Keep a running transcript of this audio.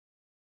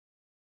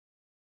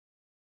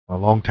A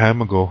long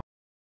time ago,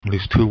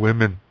 these two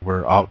women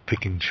were out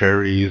picking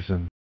cherries,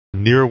 and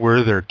near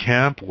where their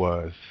camp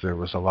was, there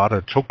was a lot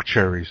of choke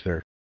cherries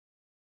there.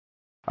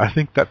 I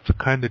think that's the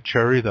kind of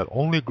cherry that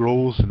only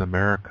grows in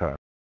America.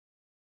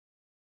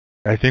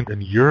 I think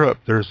in Europe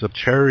there's a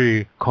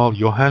cherry called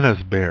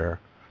Johannisbeer.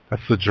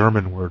 That's the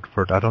German word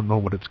for it. I don't know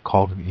what it's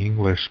called in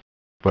English,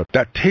 but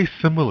that tastes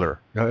similar.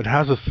 Now, it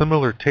has a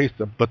similar taste,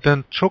 but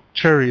then choke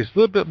cherry is a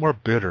little bit more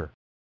bitter.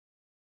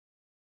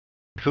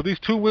 So these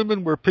two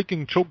women were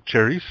picking choke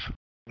cherries,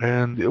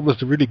 and it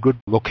was a really good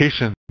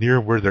location near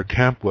where their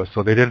camp was,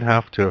 so they didn't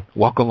have to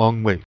walk a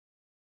long way.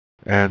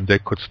 And they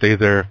could stay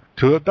there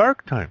till a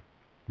dark time,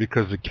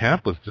 because the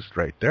camp was just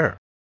right there.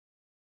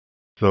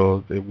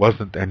 So it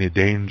wasn't any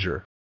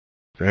danger.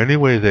 So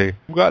anyway, they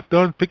got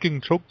done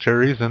picking choke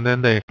cherries, and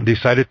then they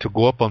decided to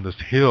go up on this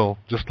hill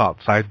just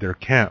outside their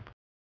camp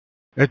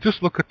and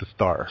just look at the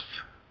stars.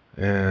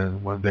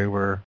 And when they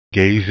were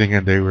gazing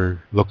and they were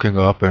looking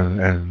up,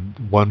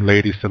 and one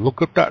lady said,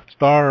 "Look at that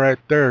star right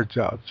there,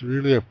 Joe. It's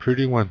really a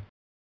pretty one.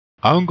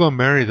 I'm going to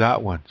marry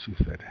that one," she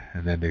said.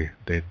 And then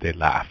they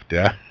laughed,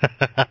 yeah.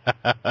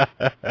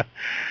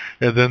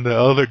 And then the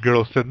other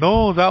girl said,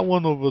 "No, that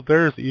one over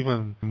there is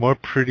even more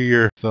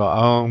prettier, so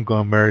I'm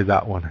going to marry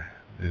that one."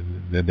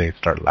 And then they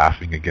start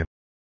laughing again.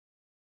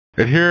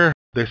 And here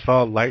they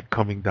saw a light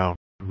coming down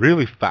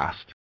really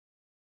fast,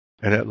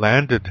 and it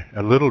landed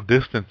a little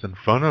distance in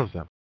front of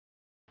them.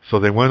 So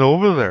they went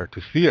over there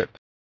to see it,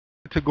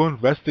 to go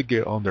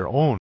investigate on their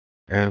own.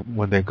 And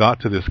when they got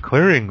to this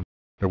clearing,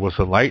 there was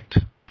a light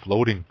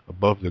floating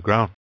above the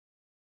ground.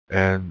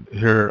 And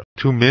here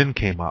two men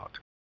came out.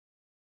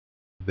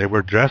 They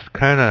were dressed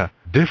kind of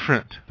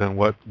different than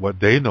what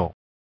they know.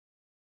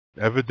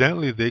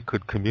 Evidently, they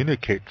could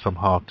communicate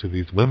somehow to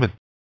these women.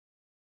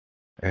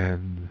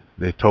 And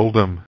they told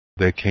them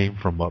they came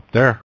from up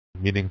there,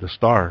 meaning the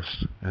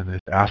stars. And they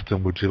asked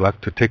them, "Would you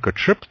like to take a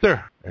trip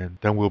there? And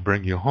then we'll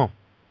bring you home.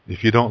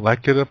 If you don't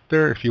like it up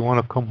there, if you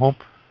want to come home,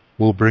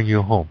 we'll bring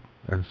you home."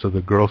 And so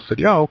the girl said,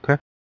 "Yeah, okay."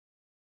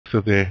 So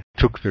they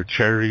took their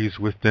cherries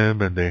with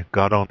them, and they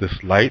got on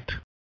this light.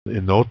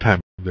 In no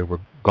time, they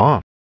were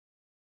gone.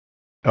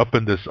 Up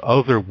in this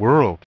other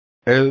world.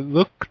 It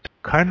looked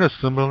kind of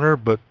similar,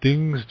 but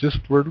things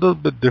just were a little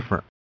bit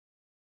different.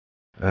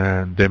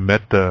 And they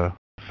met the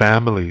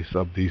families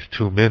of these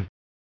two men.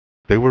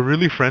 They were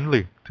really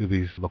friendly to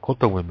these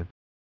Lakota women.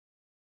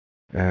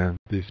 And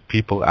these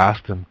people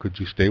asked them, "Could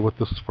you stay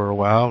with us for a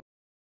while?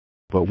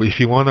 But if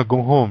you want to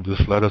go home,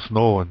 just let us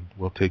know and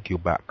we'll take you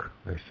back,"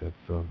 they said.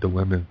 So the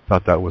women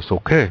thought that was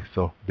okay.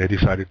 So they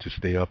decided to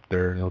stay up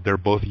there. They're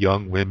both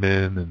young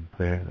women, and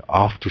they're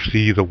off to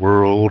see the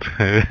world.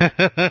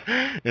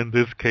 In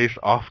this case,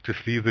 off to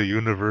see the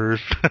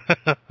universe.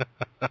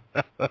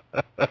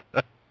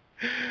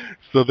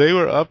 So they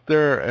were up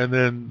there, and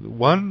then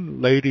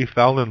one lady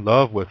fell in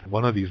love with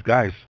one of these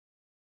guys.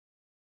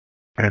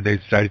 And they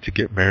decided to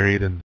get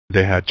married, and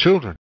they had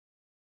children.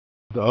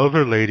 The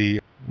other lady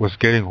was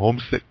getting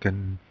homesick,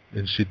 and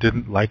she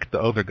didn't like the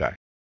other guy.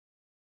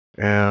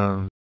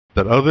 And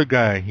that other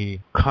guy,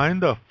 he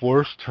kind of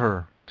forced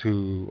her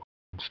to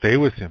stay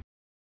with him.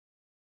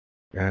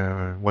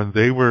 And when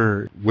they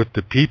were with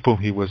the people,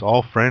 he was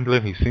all friendly.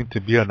 He seemed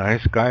to be a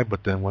nice guy,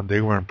 but then when they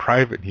were in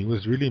private, he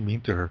was really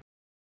mean to her.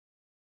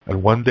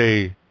 And one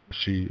day,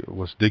 she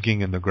was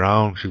digging in the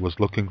ground. She was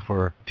looking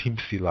for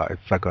timsila.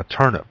 It's like a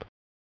turnip.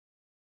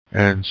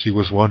 And she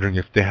was wondering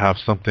if they have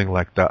something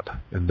like that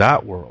in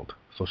that world.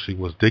 So she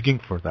was digging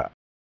for that.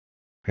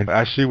 And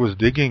as she was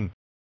digging,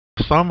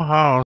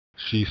 somehow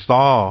she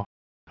saw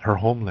her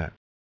homeland.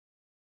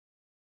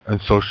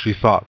 And so she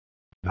thought,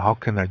 "How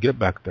can I get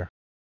back there?"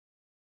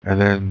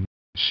 And then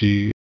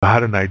she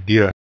had an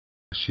idea.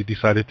 She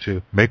decided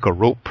to make a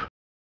rope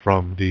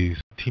from these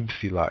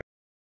timsila.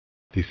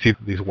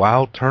 These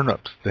wild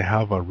turnips, they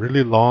have a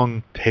really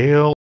long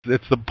tail.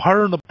 It's the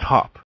part on the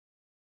top.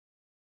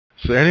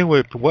 So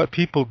anyway, what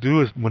people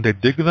do is when they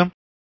dig them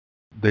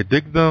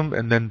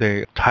and then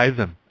they tie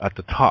them at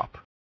the top.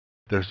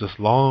 There's this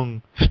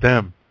long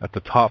stem at the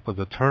top of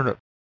the turnip,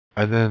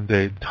 and then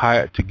they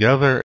tie it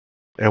together.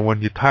 And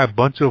when you tie a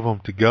bunch of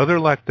them together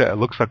like that, it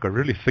looks like a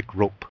really thick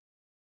rope.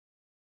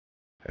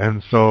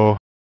 And so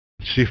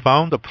she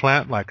found a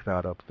plant like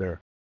that up there.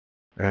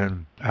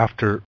 And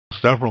after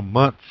several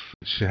months,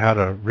 she had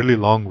a really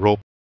long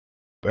rope.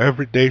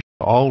 Every day,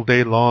 all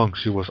day long,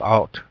 she was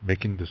out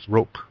making this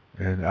rope.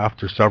 And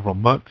after several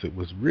months, it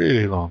was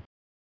really long.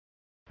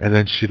 And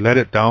then she let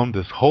it down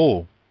this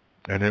hole,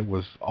 and it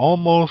was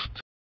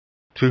almost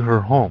to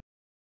her home.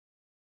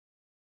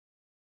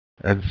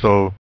 And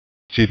so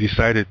she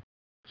decided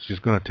she's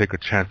going to take a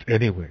chance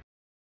anyway.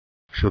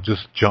 She'll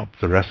just jump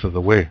the rest of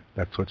the way.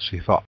 That's what she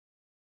thought.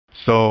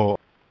 So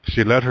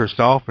she let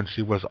herself, and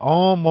she was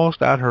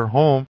almost at her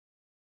home,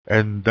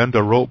 and then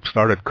the rope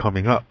started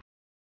coming up.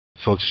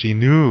 So she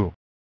knew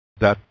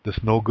that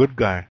this no good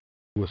guy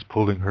was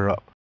pulling her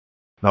up.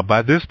 Now,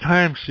 by this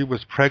time, she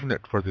was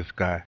pregnant for this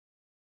guy.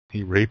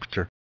 He raped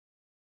her.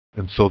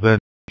 And so then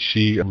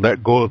she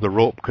let go of the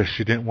rope because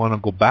she didn't want to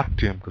go back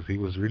to him because he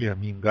was really a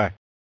mean guy.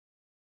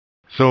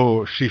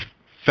 So she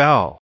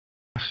fell.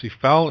 She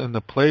fell in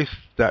the place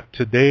that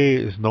today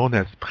is known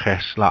as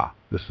Preshla.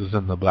 This is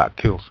in the Black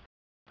Hills.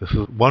 This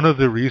is one of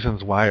the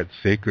reasons why it's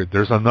sacred.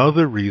 There's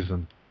another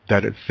reason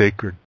that it's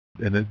sacred.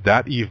 And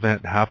that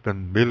event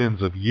happened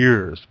millions of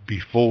years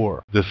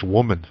before this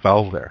woman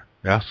fell there.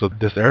 Yeah, so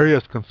this area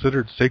is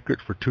considered sacred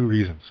for two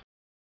reasons.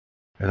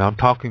 And I'm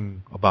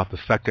talking about the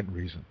second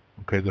reason.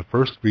 Okay, the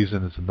first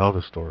reason is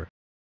another story.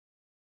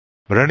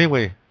 But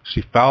anyway,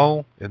 she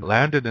fell and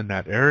landed in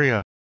that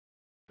area.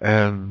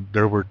 And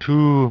there were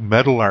two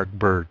meadowlark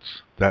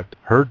birds that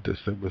heard this.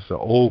 It was an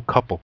old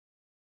couple.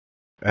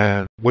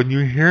 And when you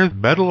hear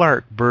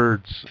meadowlark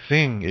birds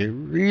sing, it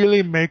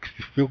really makes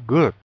you feel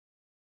good.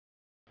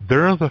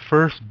 They're the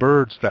first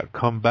birds that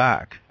come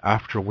back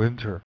after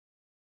winter.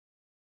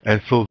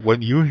 And so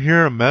when you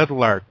hear a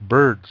meadowlark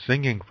bird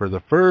singing for the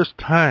first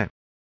time,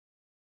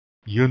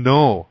 you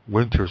know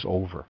winter's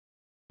over.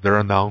 They're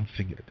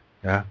announcing it.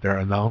 Yeah, they're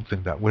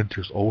announcing that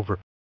winter's over.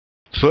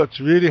 So it's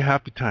really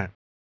happy time.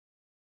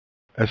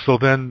 And so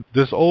then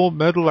this old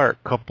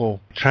meadowlark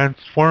couple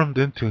transformed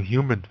into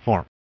human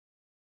form.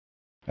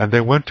 And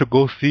they went to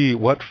go see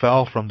what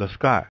fell from the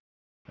sky.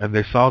 And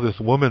they saw this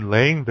woman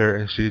laying there,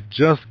 and she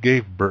just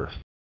gave birth.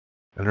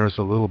 And there was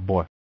a little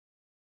boy.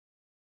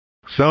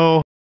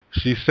 So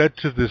she said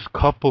to this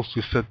couple,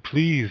 she said,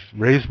 please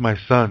raise my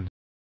son.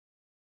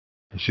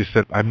 And she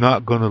said, I'm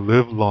not going to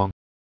live long.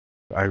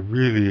 I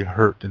really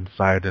hurt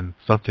inside and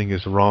something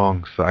is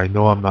wrong, so I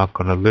know I'm not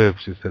going to live.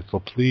 She said, so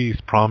please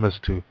promise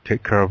to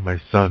take care of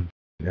my son.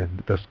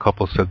 And this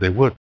couple said they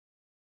would.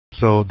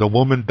 So the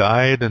woman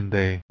died, and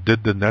they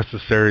did the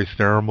necessary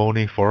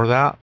ceremony for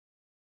that.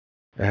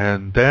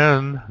 And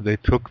then they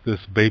took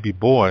this baby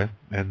boy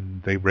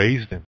and they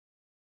raised him.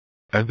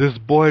 And this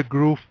boy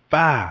grew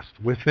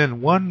fast.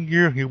 Within 1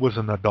 year, he was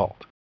an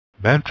adult.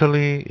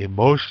 Mentally,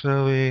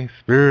 emotionally,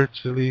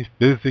 spiritually,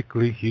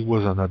 physically, he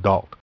was an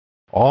adult.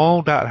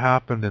 All that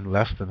happened in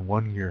less than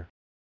 1 year.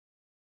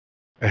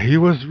 And he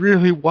was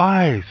really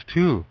wise,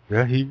 too.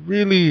 Yeah, he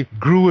really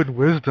grew in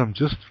wisdom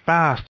just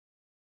fast.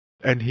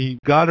 And he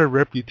got a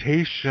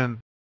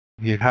reputation.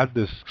 He had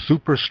this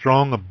super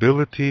strong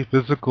ability,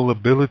 physical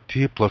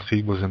ability, plus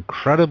he was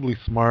incredibly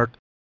smart.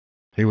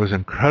 He was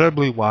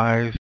incredibly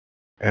wise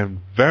and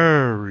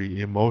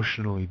very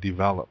emotionally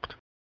developed.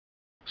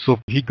 So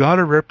he got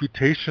a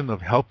reputation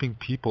of helping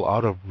people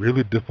out of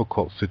really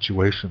difficult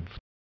situations.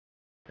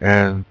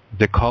 And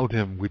they called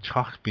him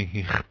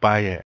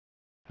Wichachpihichbaye.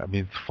 That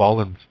means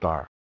fallen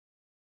star.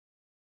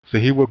 So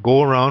he would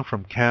go around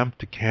from camp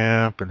to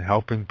camp and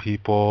helping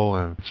people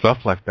and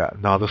stuff like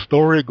that. Now the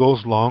story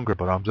goes longer,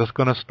 but I'm just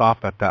going to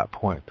stop at that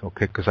point,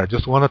 okay? Because I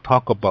just want to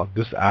talk about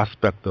this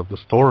aspect of the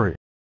story.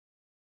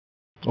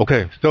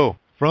 Okay, so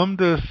from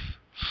this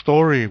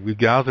story, we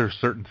gather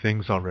certain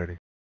things already.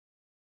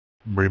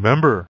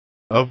 Remember,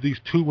 of these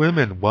two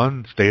women,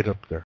 one stayed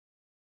up there.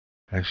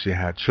 And she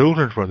had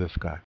children for this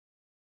guy.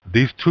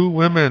 These two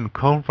women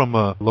come from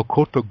a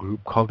Lakota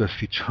group called the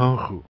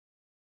Sicangu.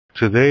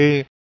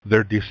 Today,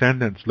 their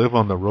descendants live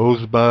on the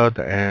Rosebud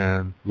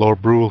and Lower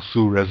Brule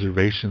Sioux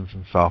reservations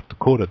in South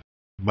Dakota.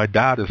 My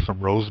dad is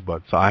from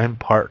Rosebud, so I am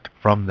part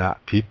from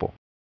that people.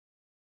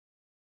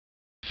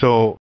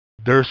 So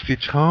there's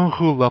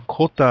Sicangu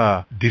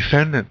Lakota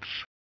descendants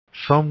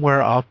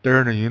somewhere out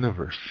there in the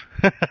universe.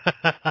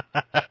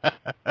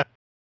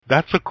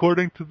 That's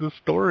according to the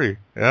story,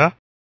 yeah?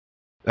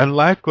 And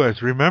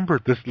likewise, remember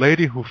this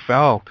lady who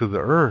fell to the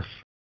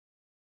earth.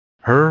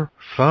 Her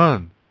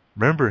son,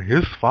 remember,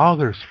 his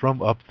father's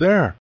from up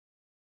there.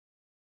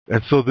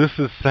 And so this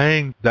is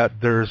saying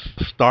that there's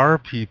star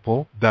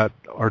people that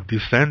are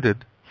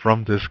descended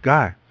from this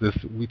guy, this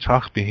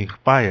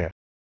Wichachpihichbaye.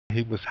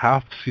 He was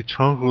half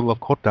Sicangu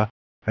Lakota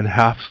and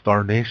half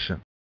Star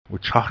Nation,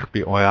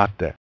 Wichachpi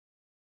Oyate.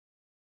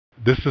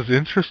 This is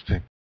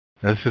interesting.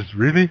 This is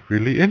really,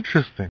 really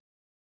interesting.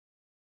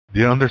 Do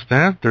you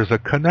understand? There's a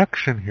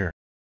connection here.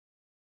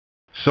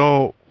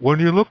 So when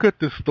you look at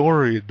this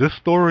story,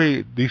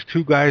 these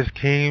two guys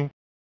came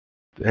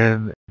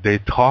and they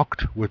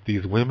talked with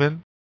these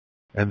women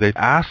and they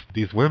asked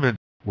these women,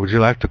 would you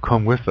like to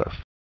come with us?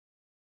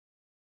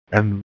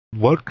 And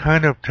what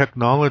kind of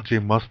technology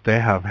must they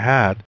have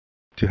had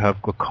to have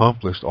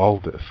accomplished all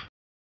this?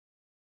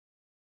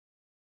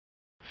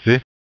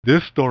 See,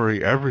 this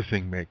story,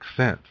 everything makes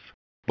sense.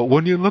 But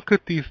when you look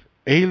at these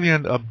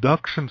alien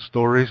abduction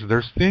stories,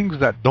 there's things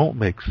that don't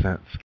make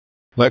sense.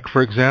 Like,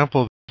 for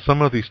example,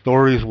 some of these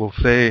stories will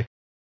say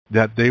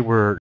that they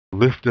were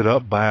lifted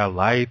up by a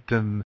light,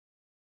 and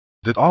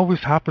it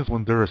always happens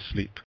when they're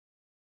asleep.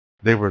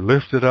 They were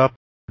lifted up,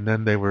 and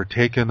then they were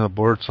taken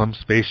aboard some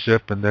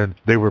spaceship, and then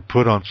they were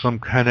put on some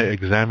kind of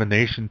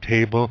examination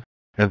table,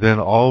 and then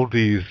all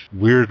these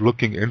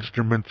weird-looking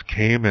instruments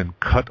came and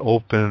cut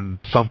open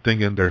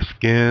something in their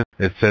skin.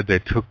 It said they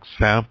took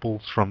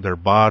samples from their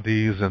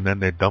bodies, and then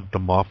they dumped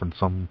them off in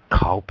some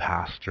cow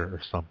pasture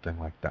or something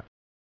like that.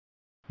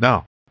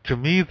 Now, to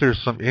me,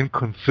 there's some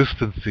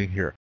inconsistency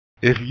here.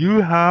 If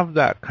you have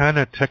that kind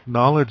of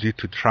technology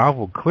to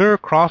travel clear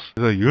across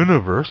the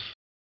universe,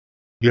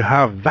 you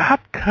have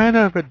that kind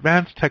of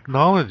advanced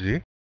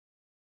technology,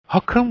 how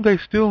come they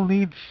still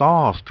need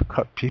saws to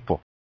cut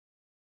people?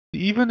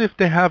 Even if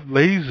they have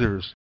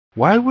lasers,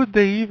 why would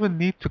they even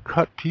need to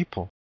cut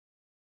people?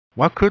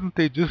 Why couldn't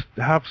they just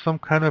have some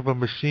kind of a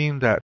machine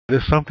that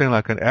is something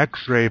like an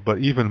X-ray but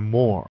even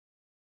more?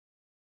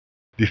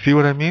 Do you see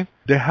what I mean?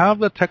 They have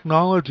the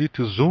technology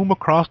to zoom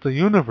across the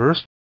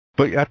universe,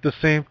 but at the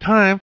same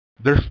time,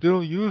 they're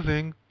still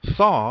using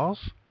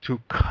saws to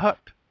cut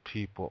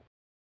people.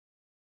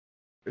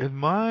 And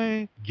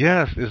my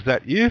guess is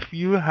that if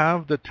you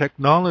have the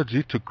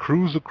technology to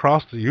cruise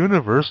across the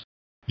universe,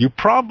 you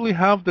probably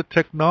have the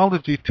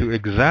technology to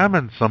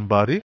examine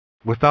somebody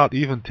without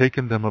even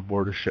taking them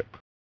aboard a ship.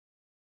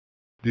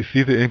 Do you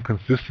see the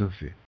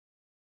inconsistency?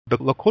 The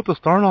Lakota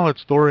Star Knowledge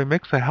story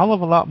makes a hell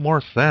of a lot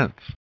more sense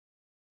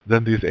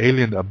than these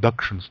alien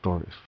abduction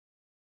stories.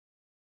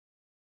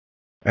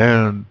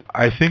 And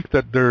I think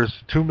that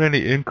there's too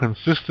many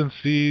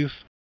inconsistencies,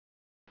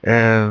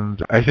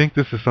 and I think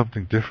this is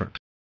something different.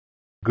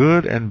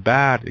 Good and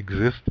bad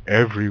exist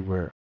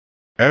everywhere.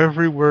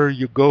 Everywhere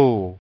you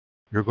go,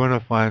 you're going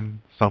to find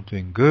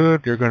something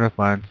good, you're going to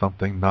find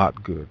something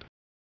not good.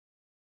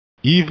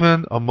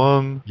 Even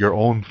among your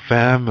own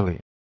family,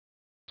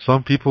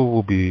 some people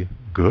will be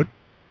good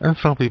and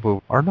some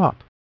people are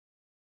not.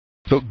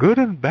 So good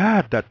and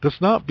bad, that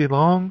does not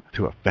belong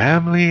to a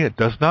family, it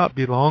does not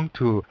belong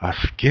to a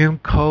skin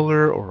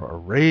color or a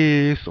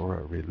race or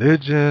a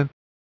religion.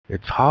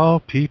 It's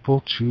how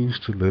people choose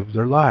to live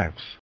their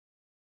lives.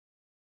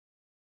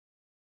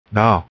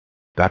 Now,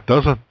 that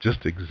doesn't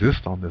just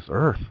exist on this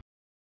earth.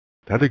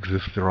 That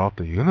exists throughout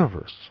the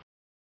universe.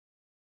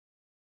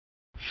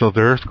 So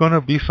there's going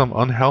to be some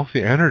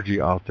unhealthy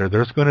energy out there.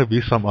 There's going to be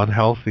some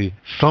unhealthy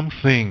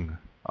something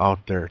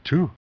out there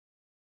too.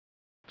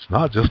 It's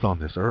not just on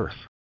this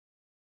earth.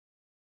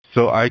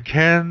 So I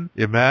can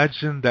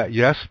imagine that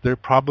yes, there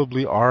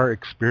probably are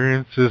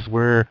experiences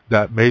where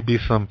that maybe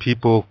some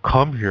people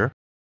come here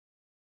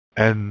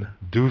and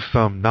do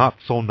some not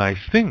so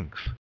nice things.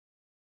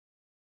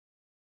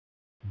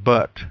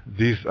 But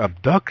these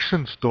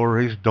abduction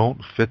stories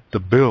don't fit the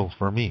bill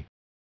for me.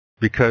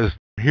 Because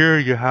here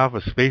you have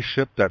a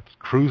spaceship that's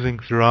cruising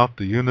throughout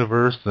the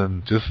universe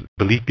and just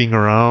bleeping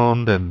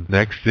around, and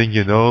next thing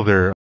you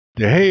know,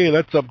 hey,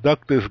 let's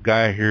abduct this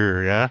guy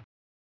here, yeah?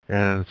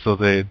 And so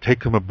they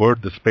take him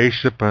aboard the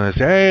spaceship and they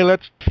say, hey,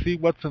 let's see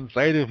what's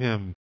inside of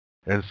him.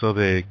 And so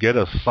they get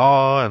a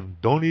saw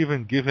and don't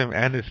even give him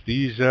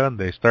anesthesia, and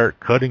they start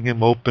cutting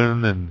him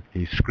open and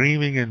he's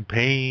screaming in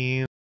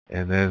pain.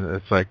 And then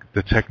it's like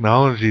the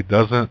technology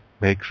doesn't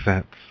make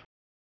sense.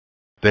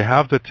 They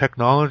have the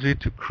technology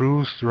to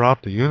cruise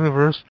throughout the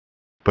universe,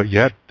 but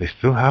yet they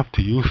still have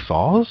to use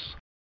saws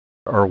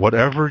or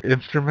whatever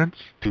instruments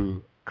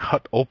to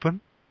cut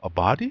open a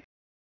body?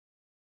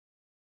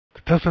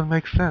 It doesn't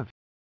make sense.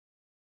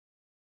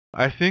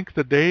 I think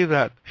the day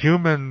that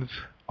humans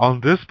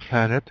on this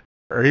planet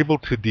are able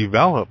to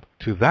develop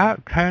to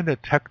that kind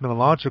of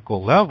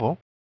technological level,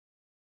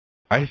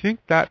 I think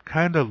that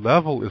kind of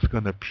level is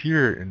going to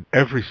appear in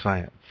every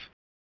science.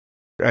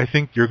 I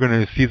think you're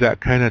going to see that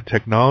kind of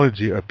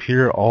technology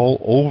appear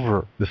all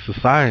over the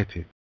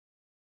society.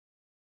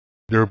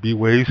 There'll be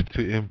ways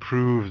to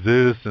improve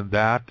this and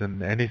that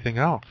and anything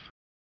else.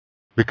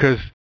 Because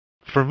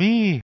for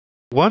me,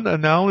 one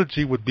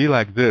analogy would be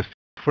like this.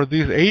 For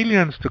these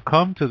aliens to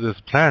come to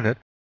this planet,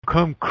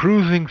 come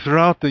cruising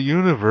throughout the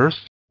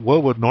universe,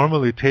 what would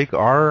normally take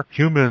our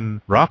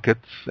human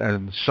rockets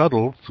and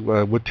shuttles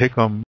would take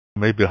them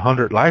maybe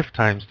 100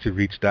 lifetimes to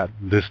reach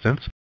that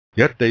distance.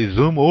 Yet they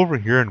zoom over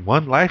here in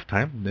one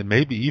lifetime, and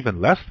maybe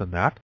even less than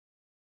that.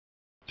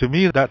 To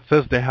me, that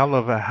says they have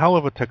a hell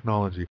of a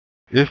technology.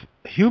 If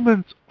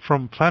humans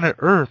from planet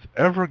Earth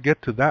ever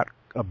get to that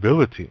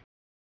ability,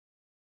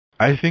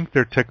 I think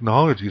their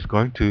technology is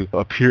going to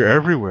appear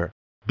everywhere.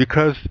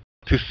 Because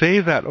to say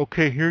that,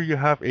 okay, here you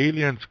have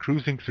aliens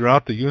cruising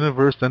throughout the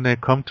universe, and they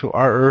come to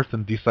our Earth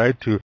and decide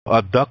to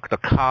abduct a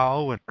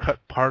cow and cut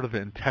part of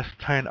the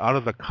intestine out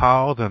of the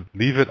cow, then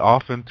leave it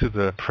off into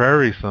the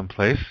prairie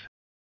someplace.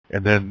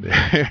 And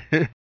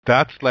then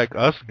that's like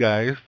us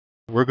guys.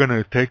 We're going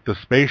to take the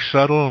space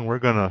shuttle and we're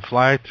going to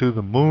fly to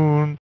the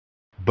moon,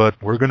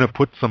 but we're going to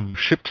put some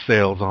ship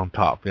sails on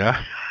top,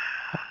 yeah?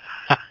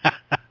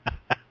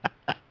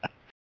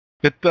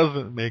 It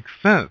doesn't make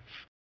sense.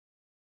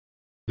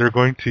 They're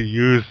going to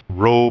use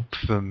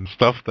ropes and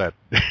stuff that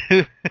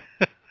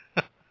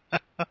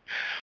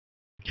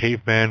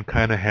caveman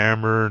kind of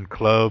hammer and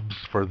clubs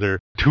for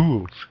their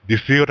tools. Do you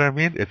see what I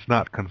mean? It's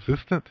not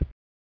consistent.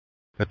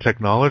 The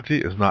technology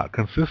is not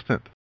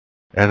consistent.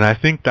 And I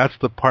think that's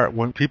the part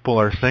when people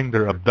are saying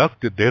they're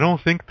abducted, they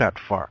don't think that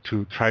far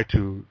to try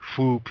to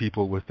fool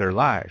people with their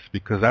lies,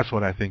 because that's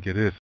what I think it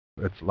is.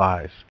 It's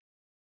lies.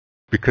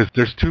 Because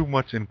there's too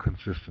much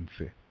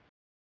inconsistency.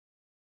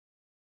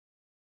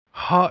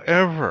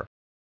 However,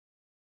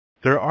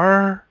 there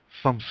are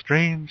some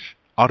strange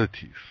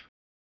oddities.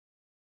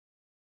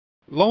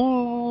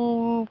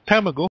 Long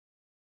time ago,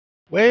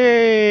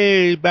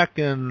 way back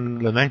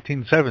in the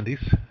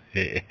 1970s,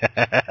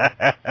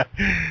 That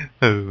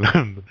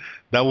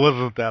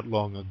wasn't that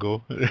long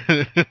ago.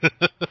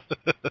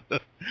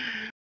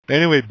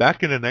 Anyway,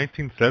 back in the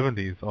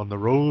 1970s, on the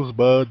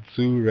Rosebud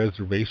Sioux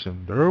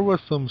Reservation, there was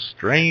some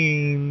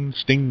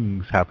strange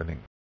things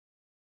happening.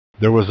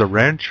 There was a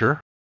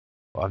rancher,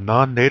 a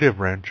non-native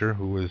rancher,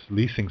 who was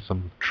leasing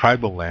some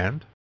tribal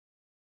land.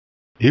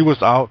 He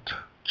was out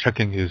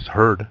checking his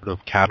herd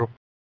of cattle,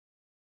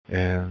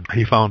 and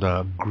he found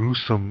a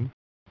gruesome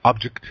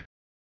object,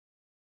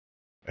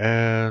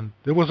 and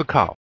it was a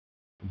cow.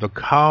 The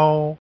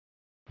cow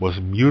was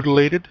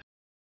mutilated.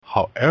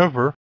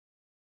 However,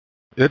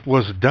 it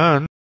was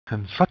done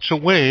in such a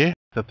way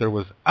that there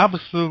was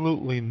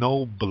absolutely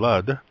no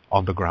blood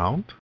on the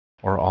ground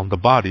or on the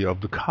body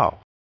of the cow.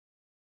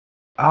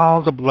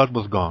 All the blood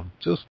was gone,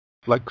 just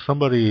like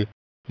somebody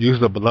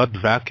used a blood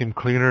vacuum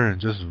cleaner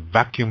and just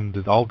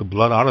vacuumed all the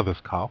blood out of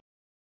this cow.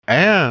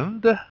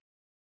 And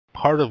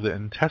part of the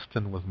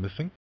intestine was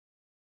missing,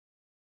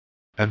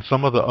 and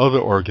some of the other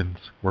organs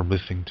were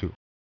missing too.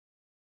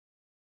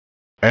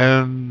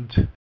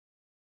 And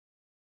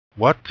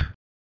what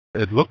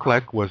it looked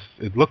like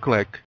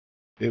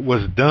it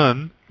was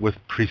done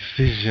with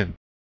precision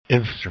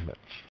instruments.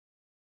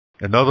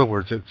 In other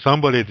words,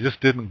 somebody just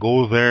didn't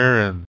go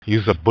there and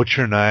use a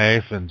butcher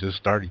knife and just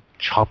start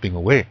chopping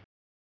away.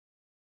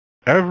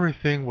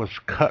 Everything was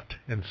cut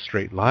in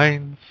straight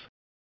lines.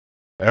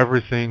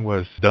 Everything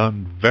was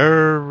done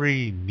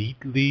very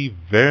neatly,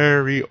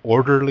 very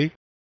orderly,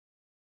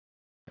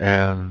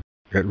 and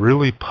it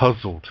really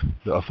puzzled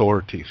the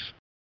authorities.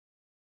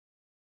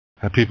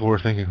 And people were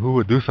thinking, who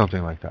would do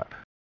something like that?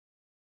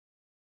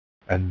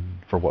 And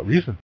for what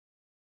reason?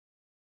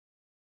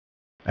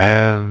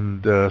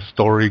 And the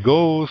story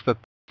goes that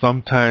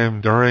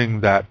sometime during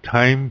that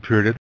time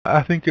period,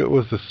 I think it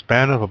was a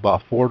span of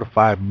about 4 to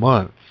 5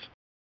 months,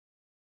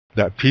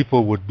 that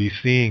people would be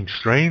seeing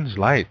strange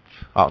lights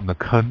out in the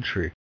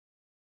country.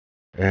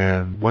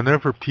 And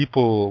whenever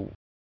people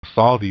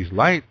saw these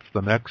lights,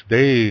 the next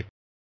day,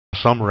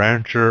 some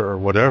rancher or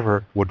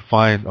whatever would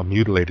find a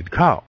mutilated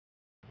cow.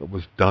 It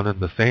was done in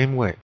the same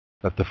way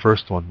that the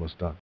first one was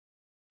done.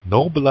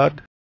 No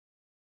blood.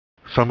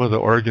 Some of the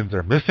organs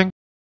are missing.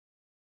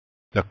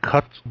 The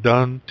cuts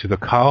done to the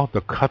cow,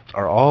 the cuts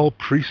are all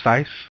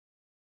precise,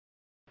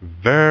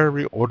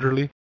 very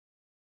orderly. It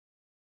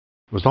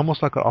was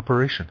almost like an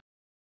operation.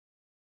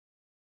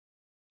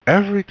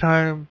 Every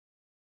time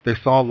they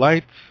saw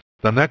lights,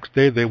 the next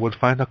day they would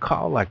find a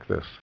cow like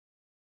this.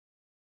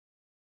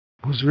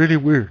 It was really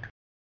weird.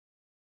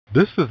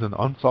 This is an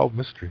unsolved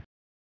mystery.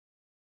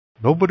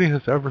 Nobody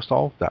has ever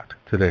solved that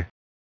today.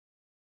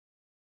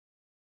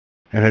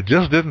 And it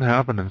just didn't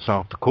happen in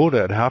South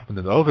Dakota. It happened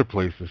in other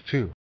places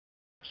too.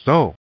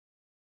 So,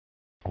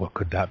 what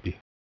could that be?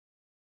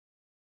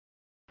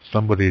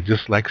 Somebody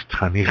just likes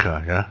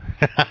tanicha,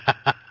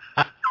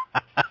 yeah?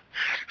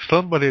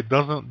 Somebody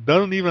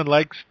doesn't even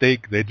like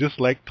steak. They just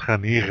like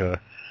tanicha.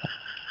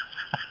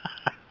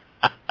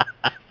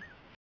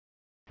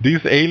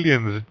 These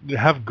aliens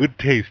have good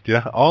taste,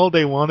 yeah? All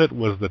they wanted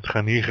was the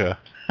tanicha.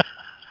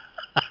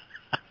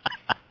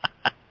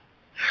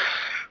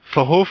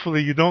 So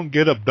hopefully you don't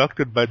get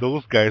abducted by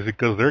those guys,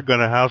 because they're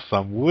gonna have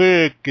some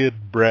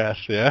wicked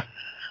breath, yeah?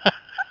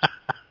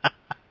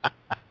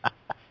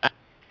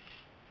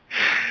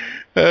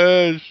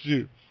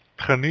 Shoot.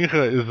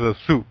 Tanicha is a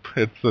soup.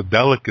 It's a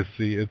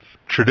delicacy.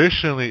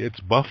 Traditionally it's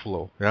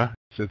buffalo, yeah?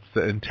 It's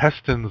the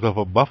intestines of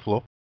a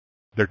buffalo.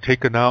 They're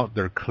taken out,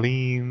 they're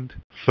cleaned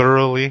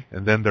thoroughly,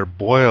 and then they're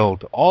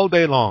boiled all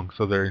day long,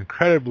 so they're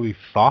incredibly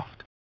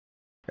soft.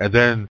 And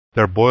then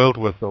they're boiled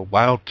with the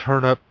wild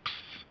turnips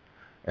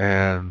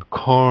and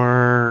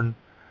corn,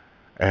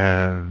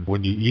 and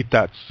when you eat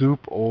that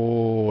soup,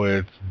 oh,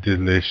 it's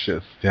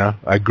delicious, yeah?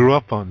 I grew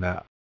up on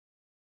that.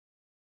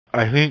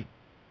 I think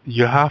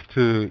you have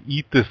to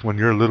eat this when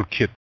you're a little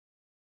kid.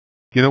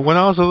 You know, when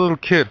I was a little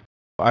kid,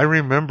 I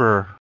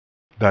remember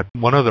that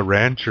one of the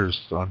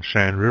ranchers on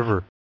Cheyenne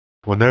River,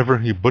 whenever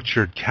he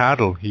butchered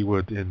cattle, he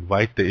would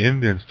invite the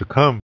Indians to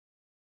come,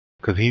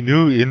 because he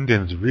knew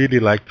Indians really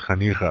liked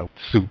tanicha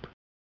soup.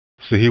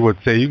 So he would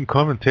say, you can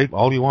come and take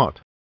all you want.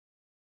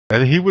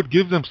 And he would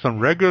give them some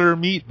regular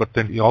meat, but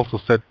then he also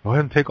said, go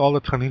ahead and take all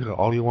the tanicha,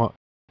 all you want.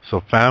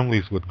 So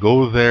families would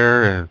go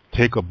there and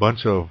take a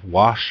bunch of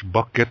wash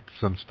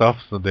buckets and stuff,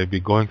 so they'd be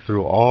going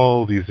through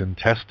all these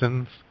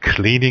intestines,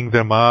 cleaning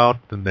them out,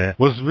 and it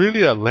was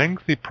really a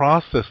lengthy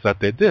process that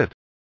they did.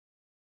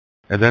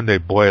 And then they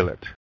boil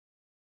it.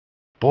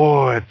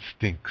 Boy, it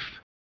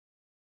stinks.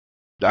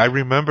 I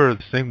remember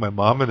seeing my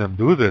mom and them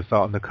do this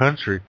out in the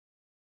country,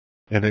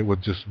 and it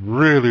would just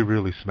really,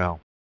 really smell.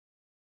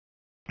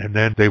 And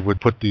then they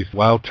would put these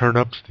wild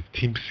turnips, the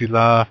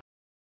timsila.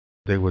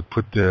 They would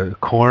put the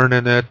corn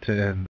in it,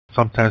 and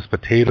sometimes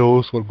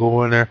potatoes would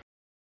go in there.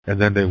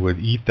 And then they would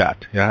eat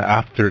that. Yeah,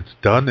 after it's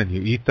done and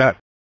you eat that,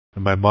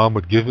 and my mom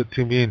would give it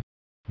to me, and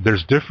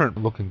there's different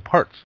looking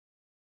parts.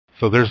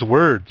 So there's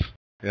words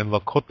in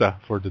Lakota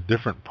for the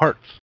different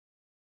parts.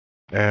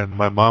 And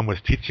my mom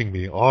was teaching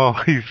me all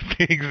these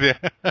things.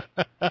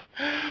 Yeah.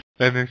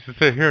 And then she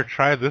said, here,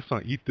 try this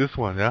one, eat this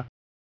one, yeah?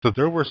 So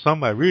there were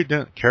some I really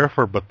didn't care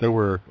for, but there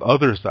were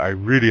others that I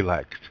really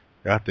liked.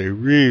 Yeah, they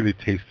really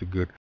tasted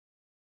good.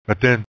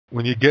 But then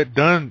when you get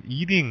done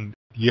eating,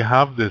 you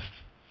have this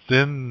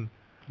thin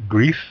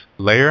grease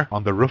layer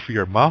on the roof of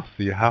your mouth,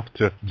 so you have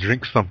to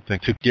drink something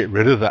to get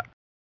rid of that.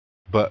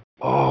 But,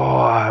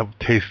 oh, it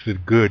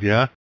tasted good,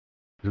 yeah?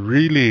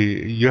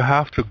 Really, you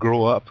have to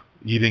grow up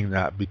eating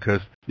that,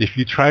 because if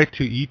you try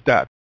to eat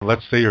that,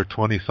 let's say you're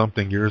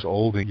 20-something years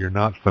old and you're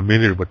not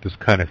familiar with this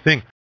kind of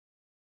thing,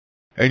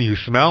 and you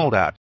smell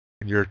that,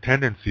 and your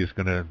tendency is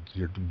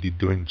you're be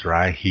doing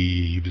dry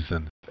heaves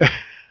and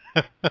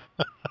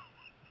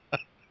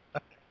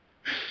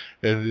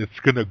and it's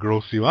gonna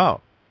gross you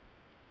out.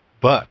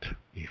 But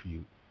if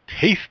you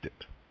taste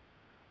it,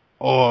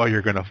 oh,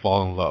 you're gonna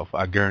fall in love.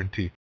 I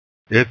guarantee.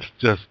 It's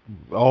just,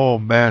 oh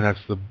man, that's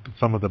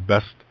some of the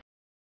best.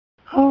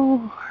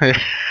 Oh,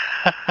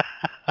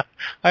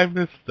 I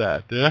missed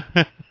that. Yeah?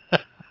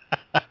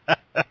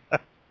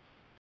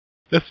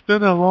 It's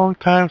been a long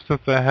time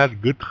since I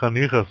had good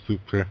chanicha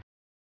soup here.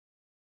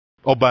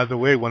 Oh, by the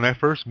way, when I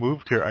first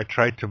moved here, I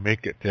tried to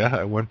make it. Yeah,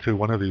 I went to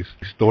one of these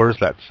stores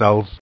that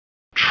sells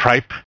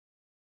tripe,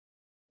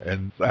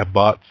 and I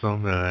bought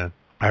some.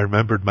 I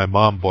remembered my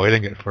mom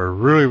boiling it for a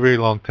really, really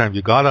long time.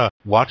 You gotta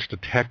watch the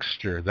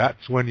texture.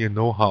 That's when you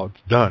know how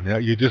it's done. Yeah,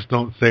 you just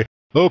don't say,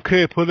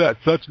 okay, put it at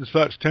such and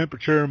such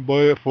temperature and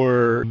boil it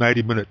for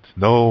 90 minutes.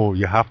 No,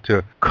 you have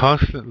to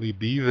constantly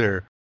be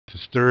there to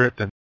stir it,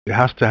 and it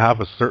has to have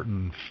a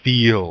certain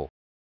feel.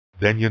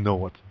 Then you know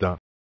what's done.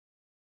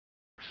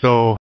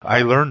 So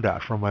I learned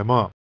that from my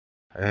mom.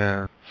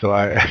 And so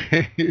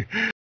I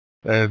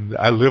and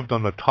I lived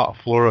on the top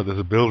floor of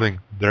this building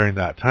during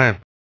that time.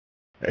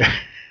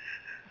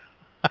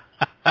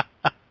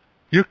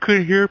 You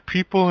could hear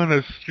people in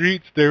the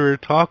streets, they were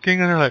talking,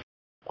 and they're like,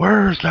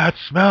 where's that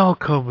smell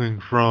coming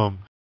from?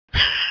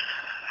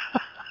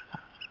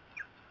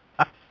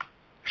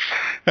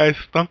 I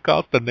stunk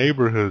out the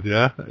neighborhood,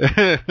 yeah?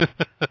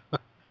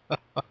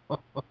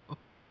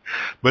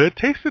 But it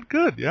tasted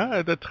good,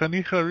 yeah? The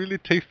chanicha really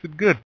tasted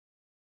good.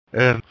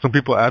 And some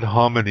people add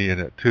hominy in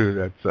it,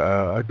 too.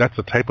 That's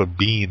a type of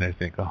bean, I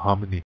think, a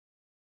hominy.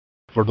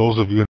 For those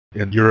of you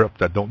in Europe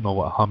that don't know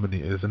what hominy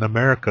is, in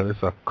America,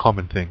 it's a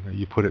common thing.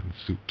 You put it in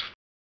soups.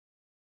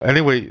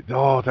 Anyway,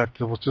 oh, that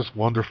was just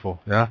wonderful,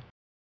 yeah?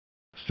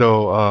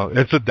 So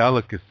it's a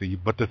delicacy,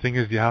 but the thing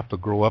is you have to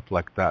grow up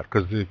like that,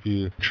 because if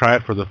you try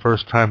it for the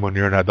first time when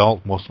you're an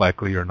adult, most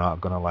likely you're not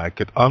going to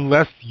like it,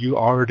 unless you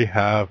already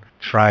have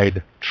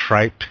tried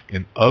tripe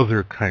in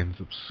other kinds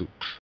of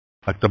soups.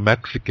 Like the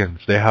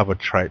Mexicans, they have a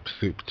tripe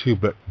soup too,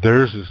 but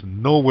theirs is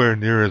nowhere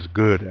near as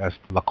good as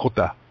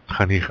Lakota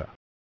Chanicha.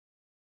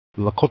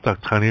 Lakota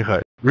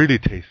Chanicha really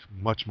tastes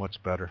much,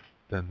 much better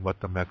than what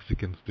the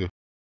Mexicans do.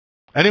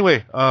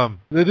 Anyway,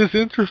 it is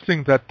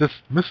interesting that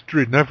this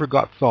mystery never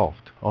got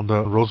solved on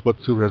the Rosebud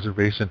Sioux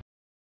Reservation.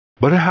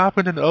 But it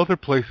happened in other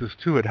places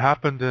too. It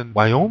happened in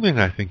Wyoming,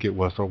 I think it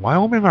was, or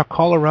Wyoming or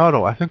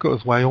Colorado. I think it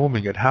was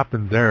Wyoming. It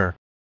happened there,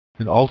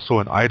 and also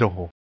in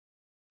Idaho.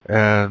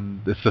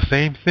 And it's the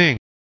same thing.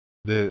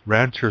 The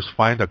ranchers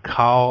find a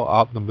cow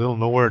out in the middle of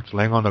nowhere. It's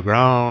laying on the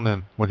ground,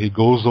 and when he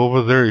goes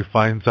over there, he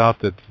finds out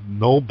that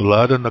no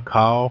blood in the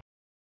cow,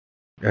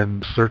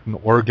 and certain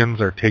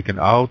organs are taken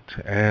out,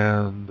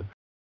 and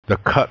the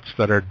cuts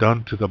that are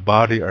done to the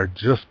body are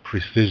just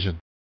precision.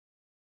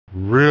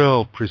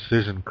 Real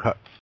precision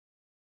cuts.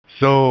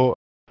 So,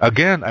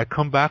 again, I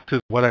come back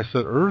to what I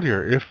said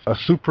earlier. If a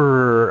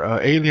super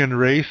alien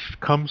race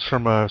comes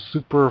from a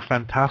super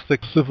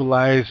fantastic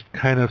civilized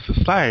kind of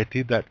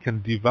society that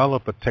can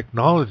develop a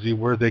technology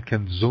where they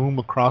can zoom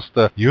across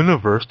the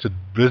universe to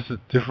visit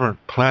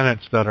different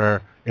planets that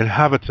are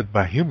inhabited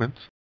by humans,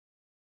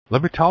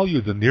 let me tell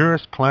you, the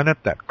nearest planet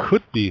that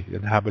could be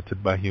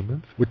inhabited by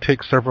humans would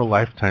take several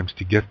lifetimes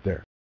to get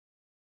there.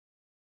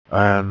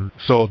 And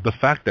so the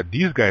fact that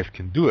these guys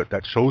can do it,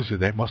 that shows you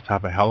they must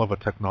have a hell of a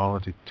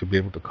technology to be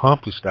able to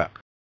accomplish that.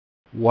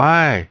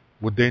 Why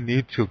would they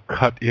need to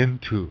cut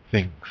into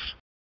things?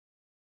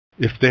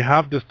 If they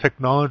have this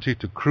technology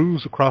to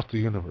cruise across the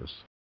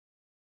universe,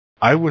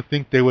 I would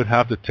think they would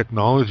have the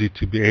technology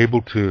to be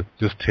able to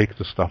just take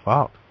the stuff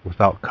out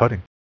without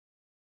cutting.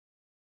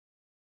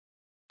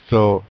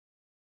 So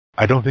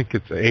I don't think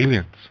it's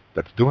aliens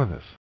that's doing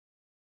this.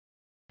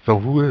 So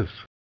who is?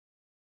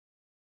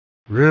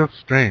 Real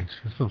strange.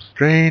 There's some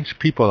strange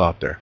people out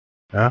there.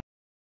 Yeah?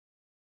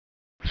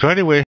 So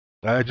anyway,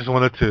 I just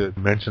wanted to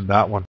mention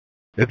that one.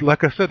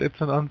 Like I said,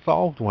 it's an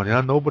unsolved one.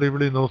 Yeah, nobody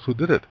really knows who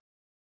did it.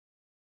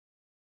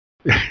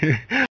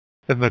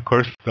 And of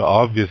course, the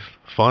obvious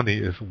funny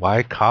is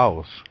why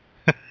cows?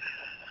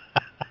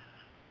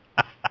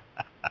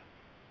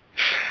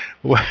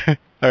 Why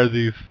are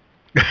these?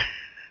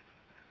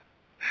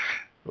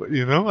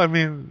 You know, I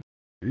mean,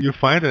 you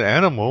find an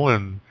animal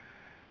and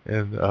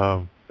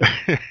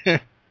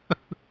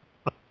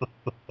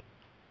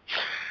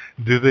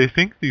do they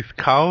think these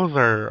cows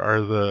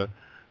are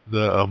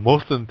the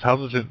most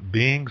intelligent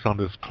beings on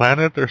this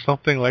planet or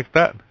something like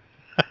that?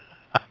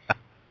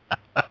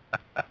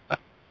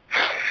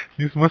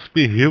 These must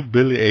be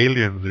hillbilly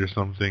aliens or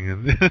something.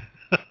 And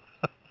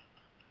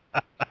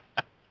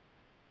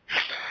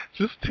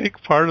just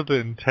take part of the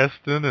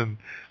intestine and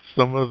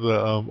some of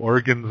the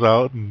organs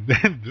out, and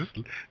then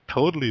just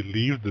totally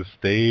leave the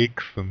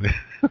steaks. And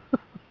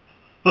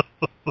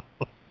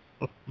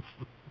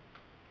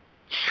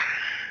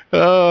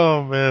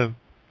oh man.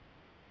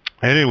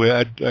 Anyway,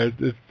 I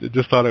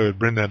just thought I would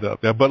bring that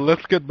up. Yeah, but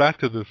let's get back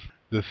to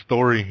this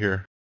story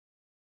here.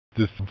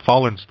 This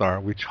fallen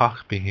star,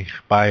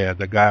 Wichachbihishbaya,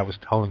 the guy I was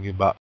telling you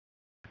about.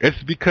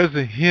 It's because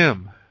of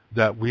him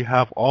that we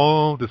have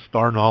all the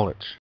star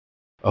knowledge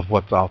of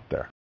what's out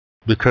there.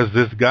 Because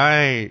this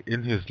guy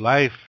in his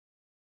life,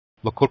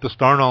 Lakota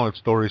Star Knowledge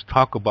stories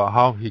talk about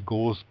how he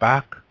goes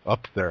back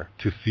up there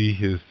to see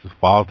his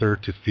father,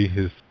 to see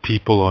his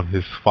people on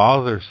his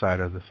father's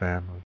side of the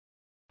family.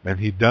 And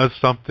he does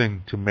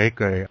something to make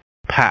a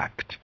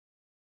pact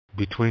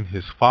between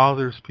his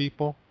father's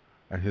people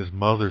and his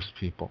mother's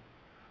people.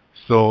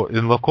 So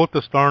in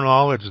Lakota Star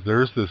Knowledge,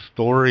 there's this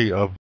story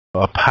of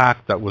a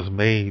pact that was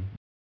made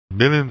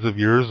millions of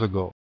years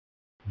ago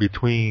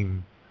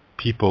between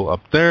people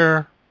up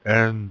there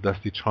and the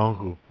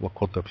Sicangu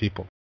Lakota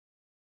people.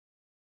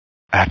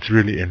 That's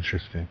really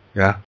interesting,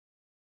 yeah?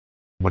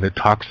 When it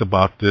talks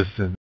about this,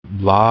 and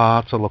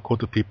lots of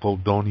Lakota people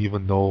don't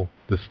even know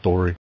the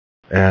story.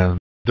 And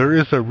there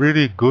is a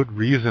really good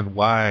reason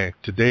why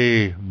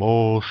today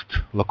most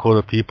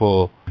Lakota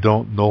people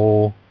don't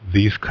know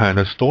these kind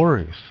of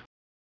stories.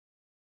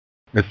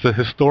 It's a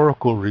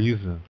historical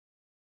reason.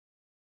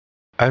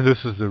 And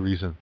this is the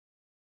reason.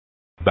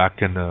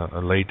 Back in the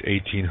late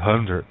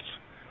 1800s,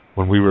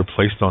 when we were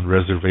placed on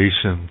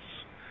reservations,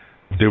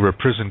 there were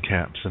prison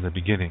camps in the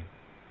beginning.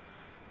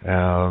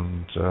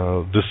 And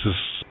this is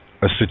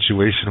a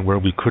situation where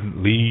we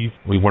couldn't leave.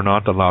 We were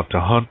not allowed to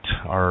hunt.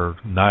 Our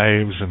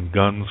knives and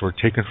guns were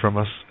taken from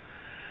us.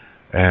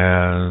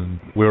 And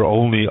we were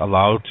only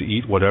allowed to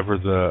eat whatever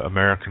the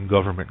American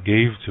government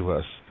gave to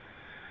us,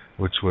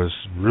 which was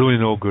really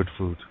no good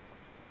food.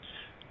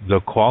 The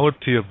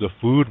quality of the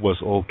food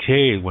was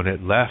okay when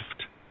it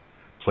left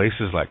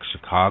places like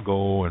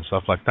Chicago and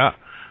stuff like that.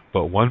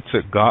 But once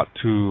it got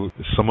to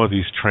some of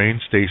these train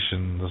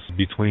stations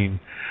between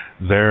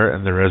there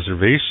and the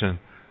reservation,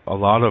 a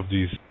lot of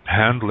these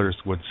handlers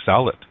would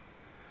sell it.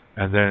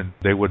 And then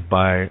they would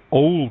buy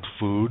old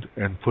food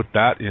and put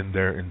that in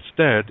there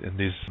instead, and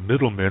these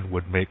middlemen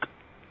would make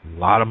a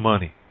lot of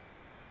money.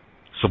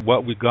 So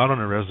what we got on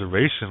a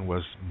reservation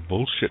was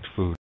bullshit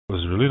food. It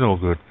was really no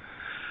good.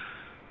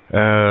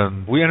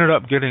 And we ended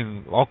up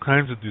getting all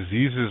kinds of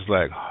diseases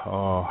like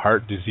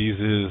heart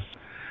diseases,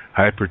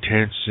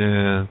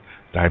 hypertension,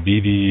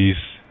 diabetes,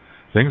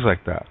 things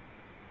like that.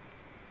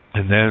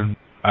 And then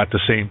at the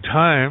same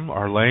time,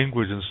 our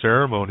language and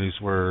ceremonies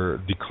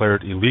were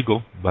declared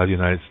illegal by the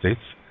United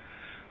States.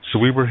 So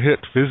we were hit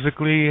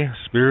physically,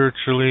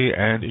 spiritually,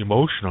 and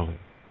emotionally.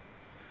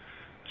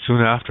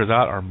 Soon after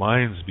that, our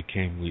minds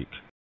became weak.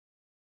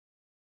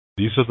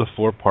 These are the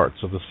four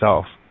parts of the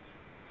South.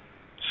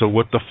 So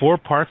with the four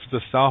parts of the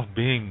South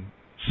being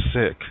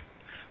sick,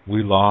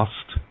 we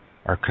lost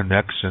our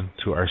connection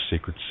to our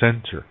sacred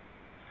center.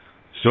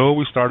 So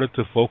we started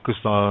to focus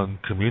on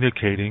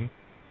communicating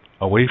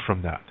away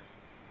from that.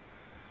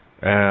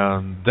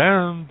 And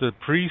then the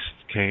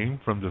priests came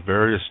from the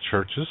various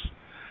churches,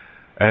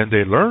 and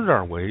they learned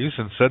our ways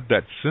and said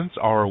that since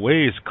our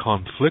ways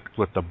conflict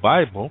with the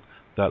Bible,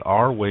 that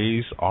our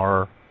ways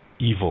are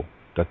evil,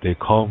 that they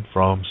come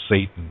from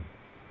Satan.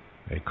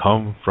 They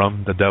come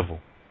from the devil.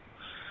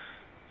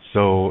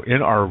 So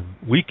in our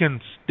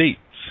weakened states,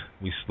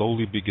 we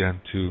slowly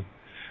began to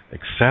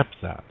accept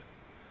that.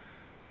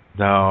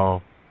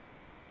 Now,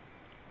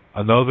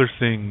 another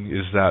thing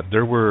is that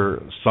there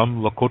were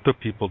some Lakota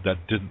people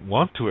that didn't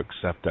want to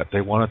accept that.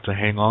 They wanted to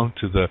hang on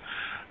to the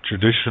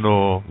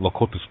traditional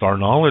Lakota Star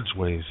Knowledge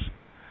ways.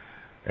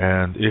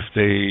 And if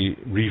they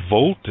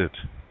revolted,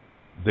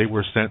 they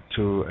were sent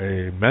to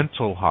a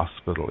mental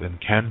hospital in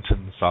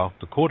Canton, South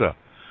Dakota,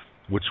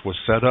 which was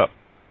set up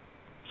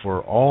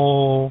for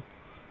all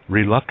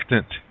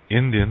reluctant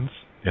Indians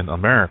in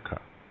America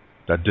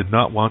that did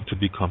not want to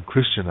become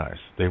Christianized.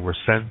 They were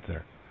sent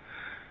there.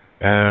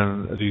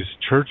 And these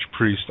church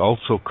priests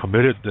also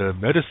committed the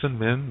medicine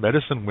men,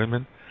 medicine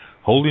women,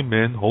 holy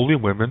men, holy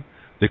women.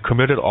 They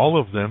committed all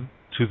of them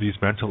to these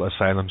mental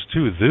asylums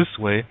too. This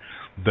way,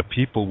 the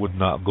people would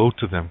not go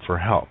to them for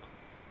help,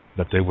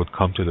 that they would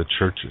come to the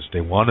churches.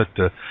 They wanted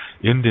the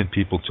Indian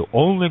people to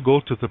only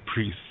go to the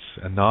priests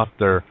and not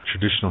their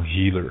traditional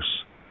healers.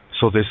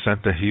 So they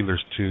sent the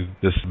healers to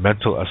this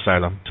mental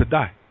asylum to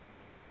die.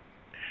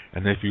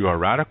 And if you are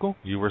radical,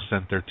 you were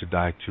sent there to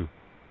die too.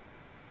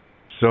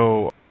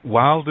 So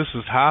while this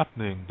is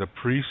happening, the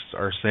priests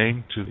are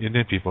saying to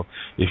Indian people,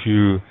 if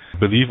you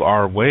believe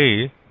our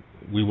way,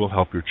 we will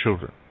help your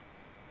children.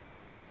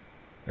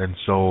 And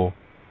so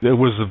it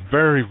was a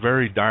very,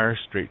 very dire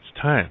straits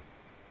time.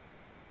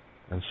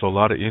 And so a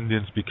lot of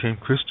Indians became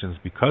Christians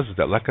because of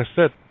that. Like I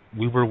said,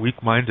 we were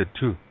weak-minded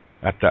too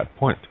at that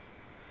point.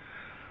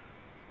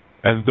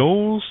 And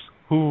those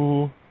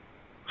who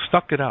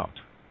stuck it out,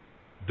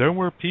 there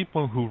were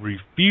people who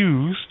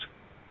refused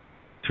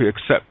to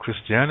accept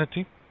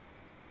Christianity,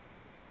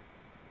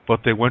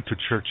 but they went to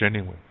church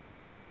anyway.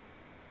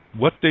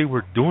 What they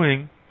were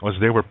doing was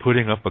they were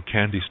putting up a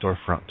candy store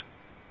front.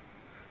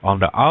 On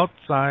the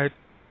outside,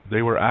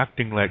 they were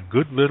acting like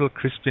good little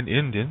Christian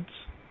Indians,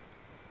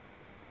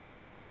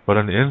 but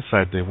on the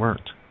inside they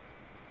weren't.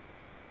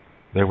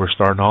 They were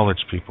Star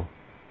Knowledge people.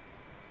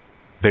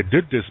 They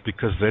did this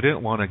because they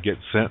didn't want to get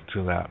sent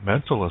to that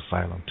mental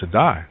asylum to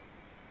die.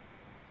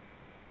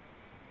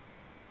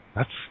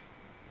 That's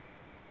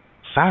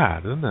sad,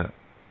 isn't it?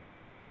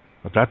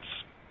 But that's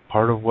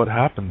part of what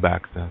happened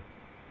back then.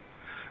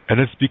 And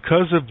it's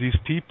because of these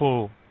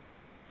people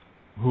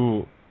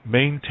who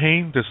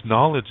maintained this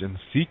knowledge in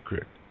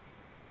secret.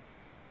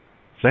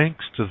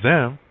 Thanks to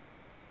them,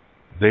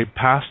 they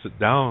passed it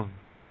down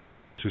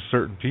to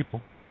certain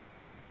people,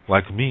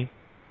 like me,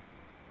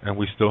 and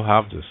we still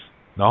have this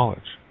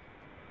knowledge.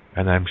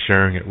 And I'm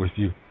sharing it with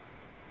you.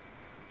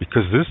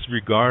 Because this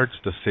regards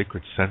the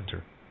sacred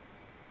center.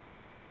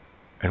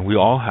 And we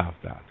all have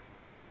that.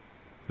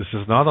 This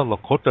is not a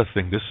Lakota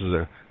thing. This is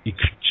a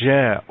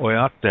Ikje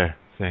Oyate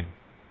thing.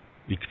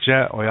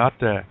 Ikje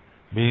Oyate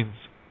means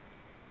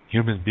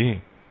human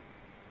being.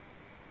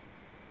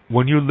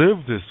 When you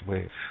live this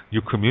way,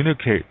 you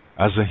communicate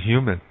as a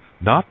human,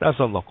 not as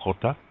a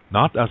Lakota,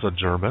 not as a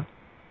German,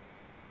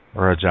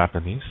 or a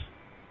Japanese,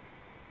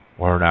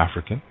 or an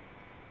African.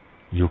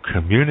 You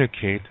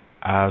communicate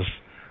as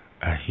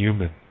a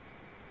human.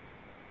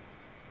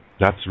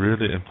 That's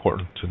really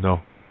important to know.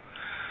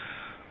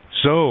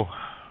 So,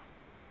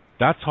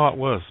 that's how it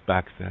was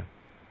back then.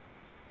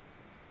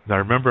 Now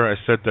remember I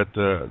said that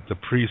the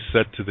priest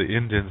said to the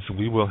Indians,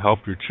 we will help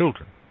your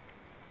children.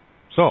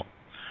 So,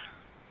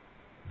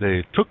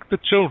 they took the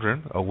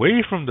children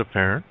away from the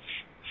parents,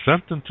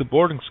 sent them to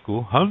boarding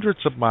school hundreds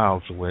of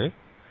miles away,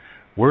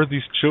 where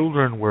these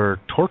children were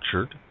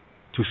tortured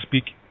to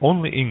speak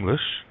only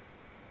English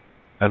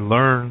and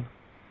learn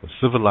the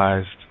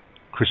civilized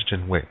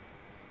Christian way.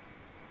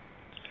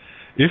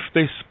 If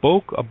they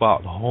spoke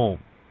about home,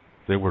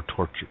 they were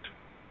tortured.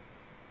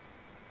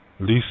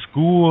 These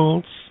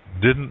schools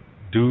didn't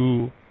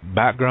do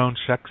background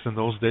checks in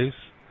those days.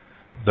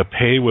 The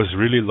pay was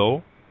really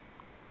low.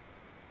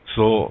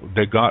 So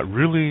they got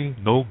really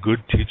no good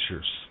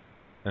teachers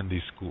in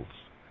these schools.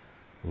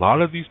 A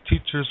lot of these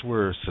teachers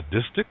were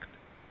sadistic.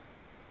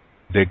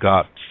 They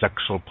got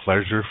sexual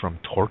pleasure from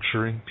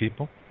torturing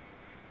people.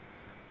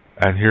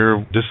 And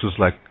here, this is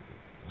like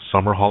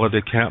summer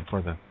holiday camp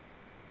for them.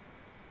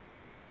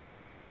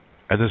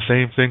 And the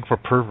same thing for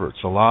perverts.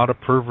 A lot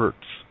of perverts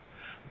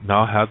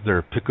now had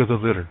their pick of the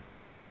litter.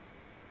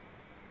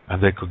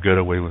 And they could get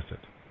away with it.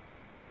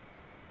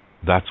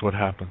 That's what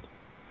happened.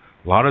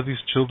 A lot of these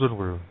children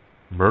were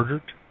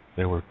murdered,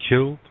 they were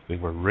killed, they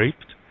were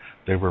raped,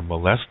 they were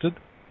molested.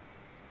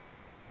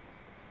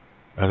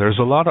 And there's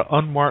a lot of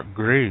unmarked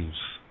graves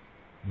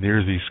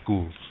near these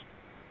schools.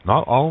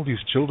 Not all these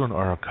children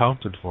are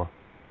accounted for.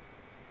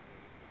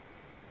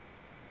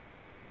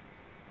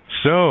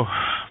 So,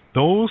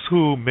 those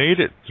who made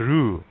it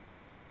through,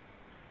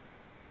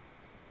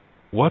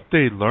 what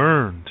they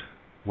learned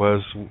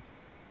was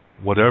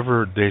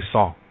whatever they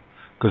saw.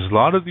 Because a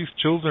lot of these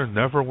children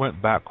never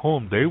went back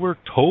home. They were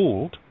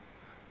told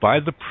by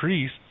the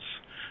priests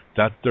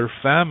that their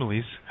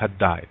families had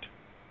died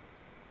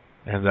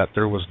and that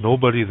there was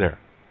nobody there.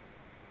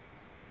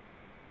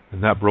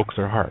 And that broke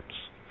their hearts.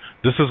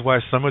 This is why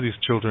some of these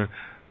children,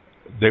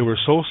 they were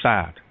so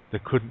sad they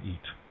couldn't eat.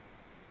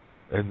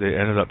 And they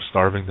ended up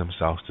starving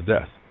themselves to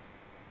death.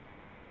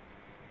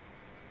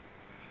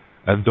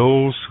 And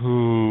those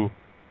who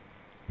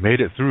made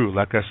it through,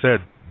 like I said,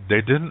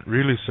 they didn't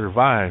really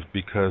survive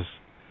because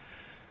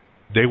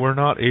they were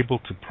not able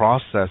to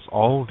process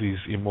all these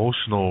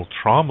emotional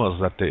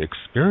traumas that they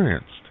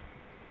experienced.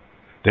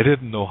 They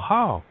didn't know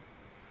how,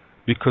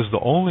 because the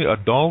only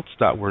adults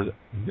that were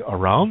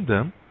around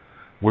them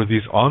were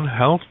these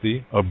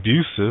unhealthy,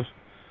 abusive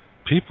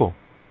people,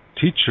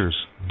 teachers,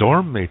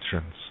 dorm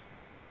matrons,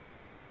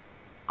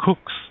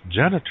 cooks,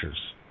 janitors,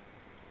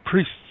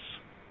 priests.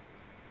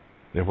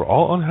 They were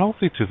all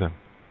unhealthy to them.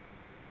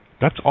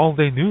 That's all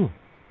they knew.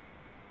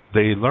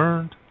 They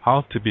learned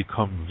how to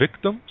become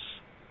victims,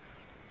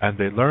 and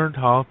they learned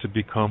how to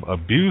become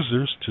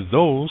abusers to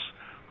those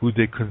who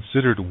they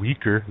considered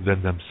weaker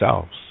than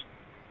themselves.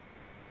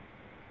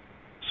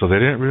 So they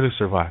didn't really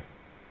survive.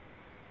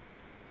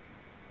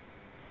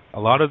 A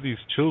lot of these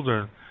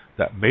children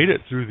that made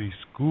it through these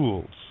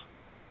schools,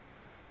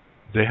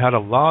 they had a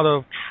lot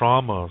of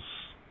traumas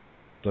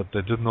that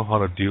they didn't know how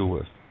to deal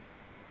with,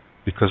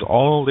 because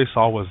all they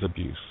saw was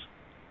abuse.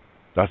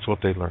 That's what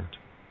they learned.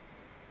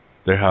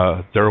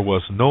 There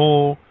was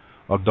no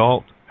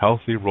adult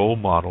healthy role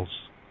models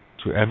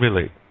to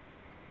emulate.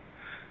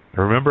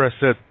 And remember I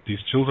said these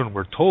children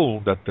were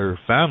told that their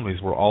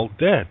families were all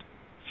dead.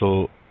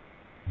 So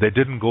they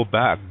didn't go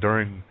back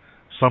during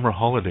summer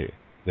holiday.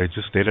 They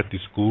just stayed at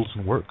these schools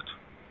and worked.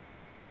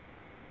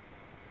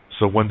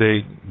 So when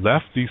they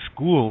left these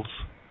schools,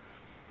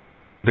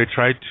 they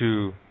tried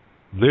to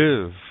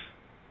live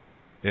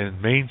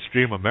in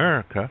mainstream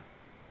America,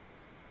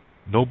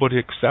 nobody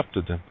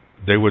accepted them.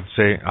 They would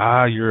say,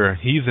 you're a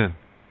heathen.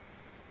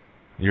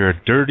 You're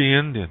a dirty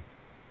Indian.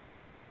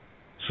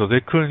 So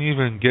they couldn't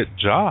even get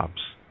jobs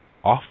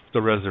off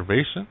the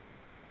reservation.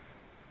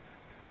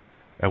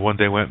 And when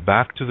they went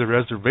back to the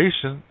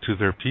reservation, to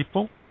their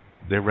people,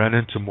 they ran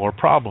into more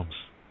problems.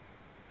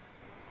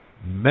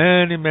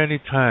 Many, many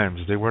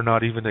times they were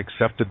not even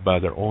accepted by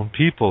their own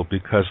people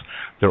because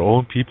their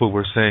own people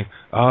were saying,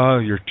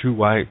 you're too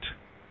white.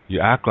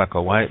 You act like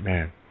a white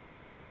man.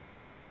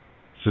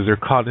 So they're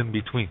caught in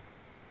between.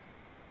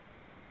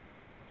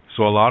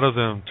 So a lot of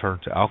them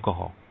turned to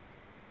alcohol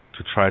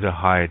to try to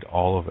hide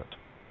all of it,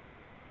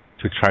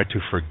 to try to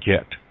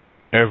forget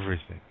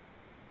everything.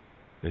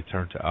 They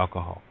turned to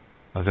alcohol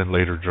and then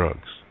later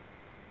drugs.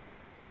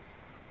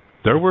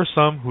 There were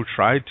some who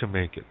tried to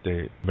make it.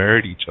 They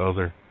married each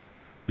other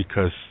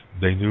because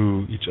they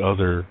knew each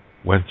other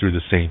went through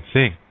the same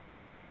thing.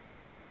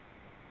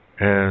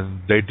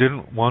 And they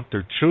didn't want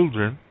their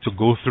children to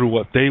go through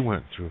what they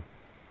went through.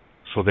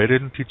 So they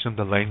didn't teach them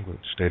the language.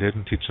 They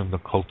didn't teach them the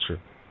culture.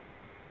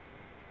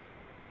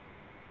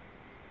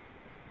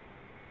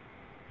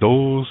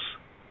 Those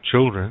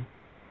children,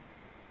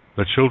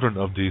 the children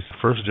of these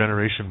first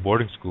generation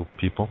boarding school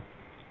people,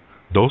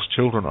 those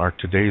children are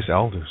today's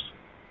elders.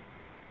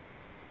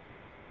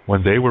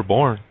 When they were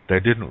born, they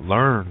didn't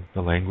learn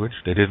the language.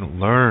 They didn't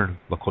learn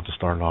Lakota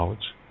Star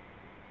knowledge.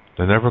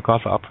 They never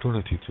got the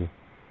opportunity to.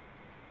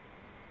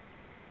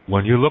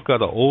 When you look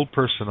at an old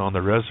person on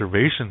the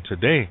reservation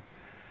today,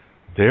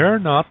 they're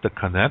not the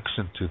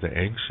connection to the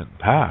ancient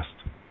past.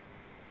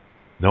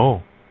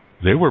 No,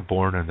 they were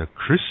born in a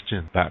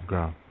Christian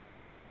background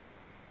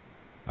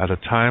at a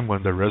time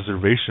when the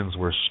reservations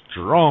were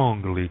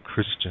strongly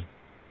Christian.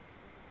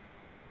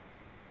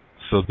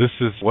 So this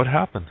is what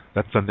happened.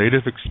 That's a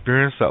native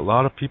experience that a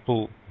lot of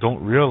people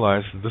don't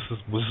realize. This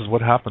is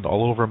what happened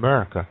all over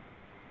America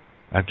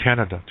and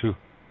Canada too.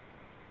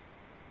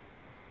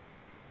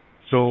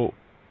 So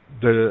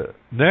the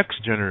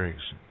next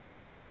generation,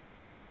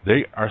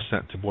 they are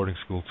sent to boarding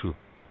school too.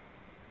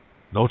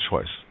 No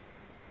choice.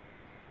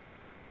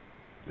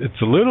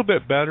 It's a little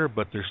bit better,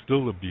 but they're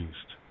still abused.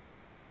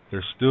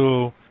 They're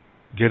still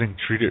getting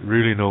treated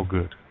really no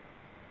good.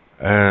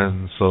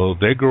 And so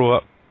they grow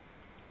up,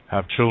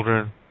 have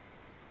children,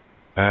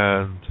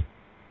 and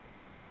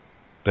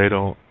they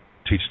don't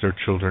teach their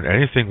children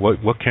anything.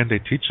 What can they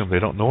teach them? They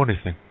don't know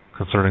anything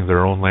concerning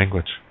their own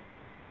language.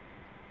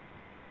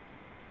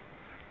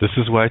 This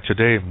is why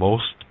today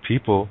most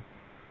people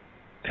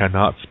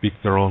cannot speak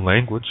their own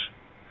language,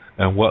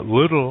 and what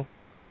little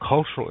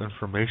cultural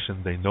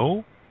information they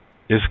know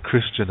is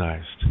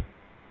Christianized,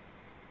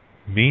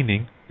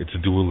 meaning it's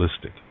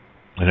dualistic,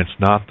 and it's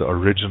not the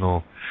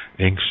original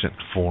ancient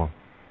form.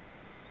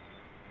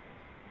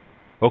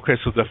 Okay,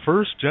 so the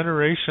first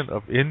generation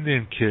of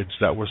Indian kids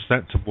that were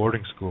sent to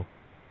boarding school,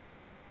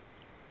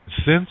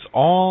 since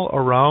all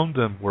around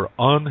them were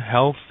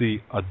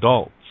unhealthy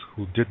adults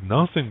who did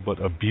nothing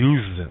but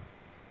abuse them,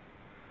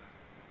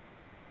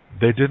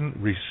 they didn't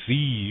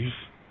receive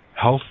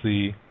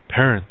healthy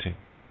parenting.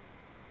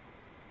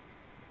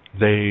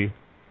 They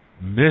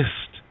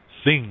missed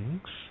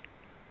things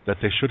that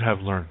they should have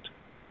learned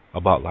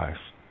about life.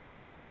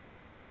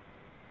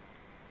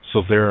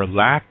 So they're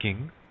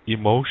lacking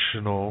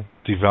emotional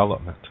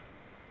development.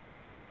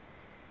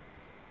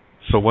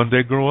 So when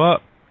they grow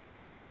up,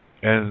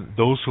 and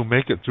those who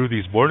make it through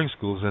these boarding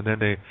schools and then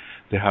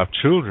they have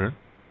children,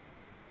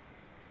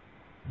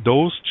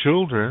 those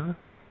children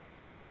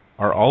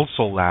are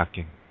also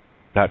lacking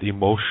that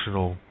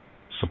emotional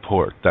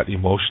support, that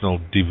emotional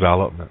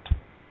development,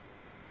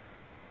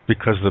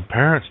 because the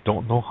parents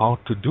don't know how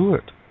to do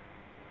it.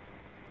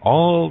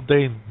 All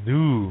they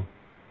knew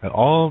and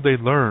all they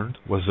learned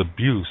was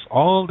abuse.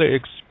 All they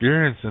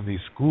experienced in these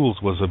schools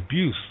was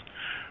abuse.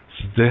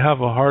 So they have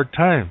a hard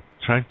time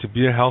trying to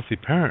be a healthy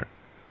parent.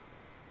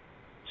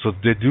 So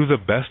they do the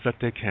best that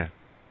they can.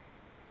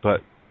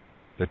 But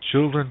the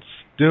children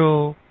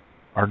still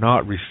are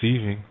not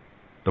receiving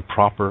the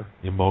proper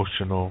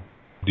emotional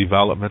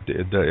development,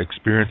 the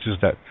experiences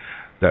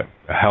that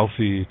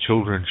healthy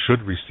children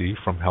should receive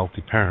from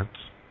healthy parents.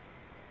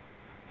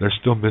 They're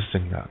still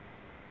missing that.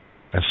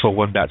 And so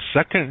when that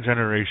second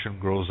generation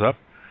grows up,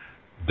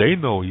 they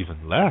know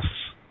even less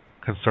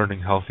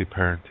concerning healthy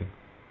parenting.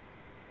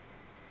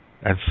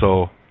 And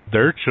so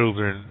their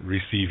children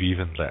receive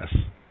even less.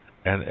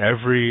 And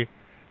every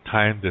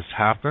time this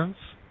happens,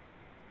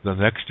 the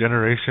next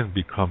generation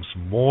becomes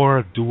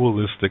more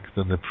dualistic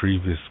than the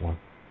previous one.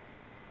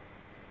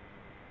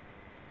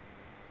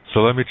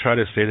 So let me try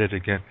to say that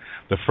again.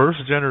 The first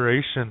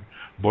generation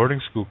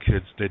boarding school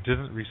kids, they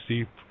didn't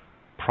receive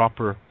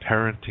proper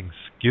parenting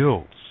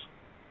skills.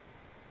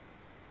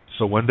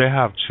 So when they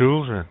have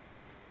children,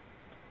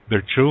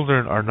 their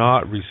children are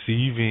not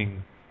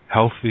receiving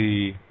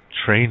healthy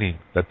training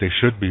that they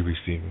should be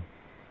receiving.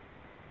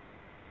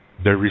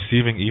 They're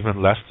receiving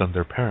even less than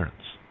their parents.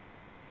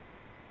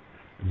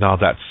 Now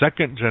that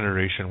second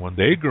generation, when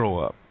they grow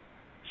up,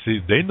 see,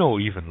 they know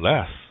even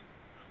less.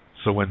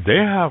 So when they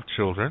have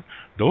children,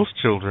 those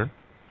children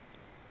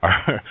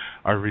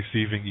are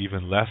receiving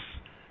even less,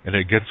 and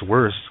it gets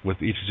worse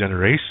with each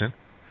generation,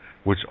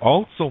 which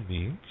also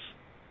means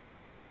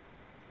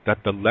that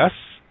the less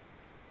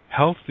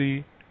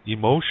healthy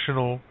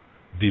emotional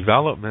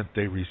development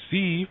they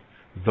receive,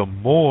 the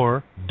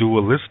more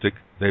dualistic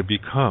they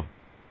become.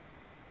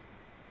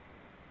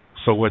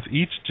 So with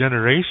each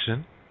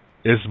generation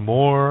is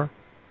more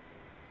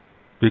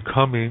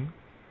becoming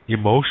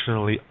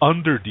emotionally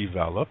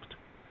underdeveloped,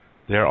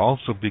 they're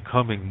also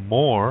becoming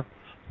more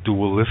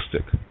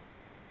dualistic.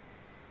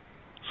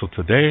 So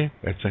today,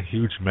 it's a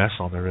huge mess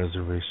on the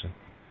reservation.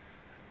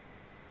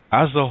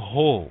 As a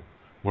whole,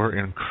 we're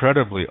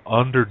incredibly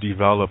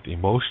underdeveloped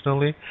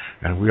emotionally,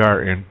 and we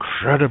are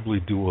incredibly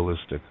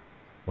dualistic.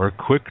 We're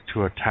quick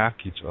to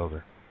attack each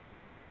other.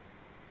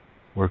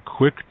 We're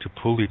quick to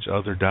pull each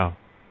other down.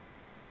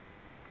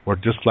 We're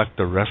just like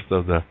the rest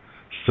of the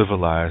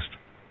civilized,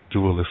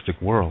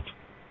 dualistic world.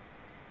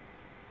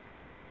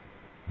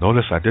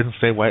 Notice I didn't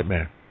say white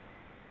man,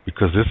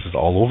 because this is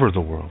all over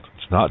the world.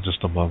 It's not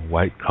just among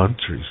white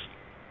countries.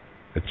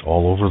 It's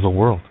all over the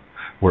world.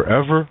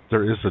 Wherever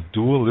there is a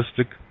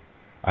dualistic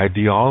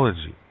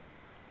ideology,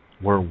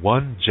 where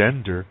one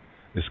gender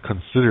is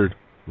considered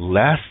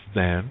less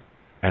than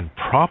and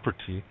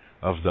property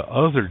of the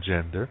other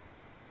gender,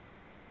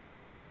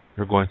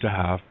 you're going to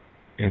have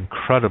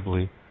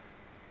incredibly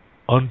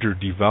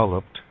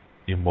underdeveloped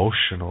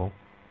emotional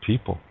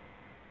people,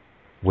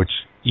 which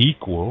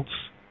equals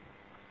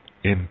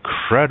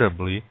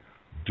incredibly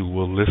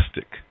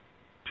dualistic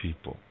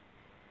people.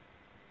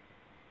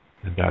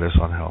 And that is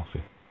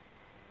unhealthy.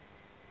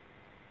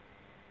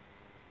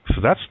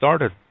 So that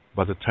started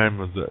by the time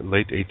of the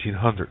late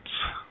 1800s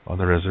on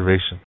the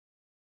reservation.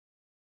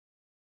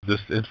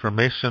 This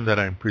information that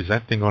I'm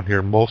presenting on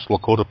here, most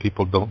Lakota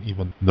people don't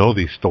even know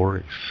these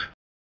stories.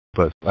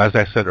 But as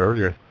I said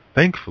earlier,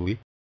 thankfully,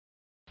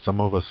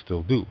 some of us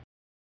still do.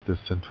 This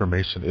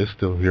information is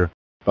still here.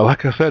 But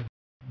like I said,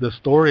 the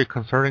story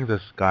concerning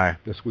this guy,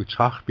 this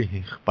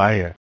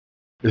Wichachbihikbaya,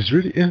 is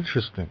really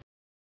interesting,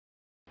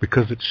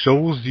 because it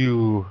shows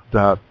you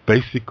that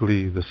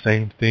basically the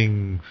same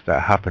things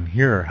that happen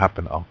here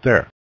happen out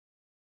there.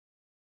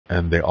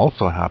 And they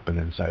also happen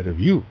inside of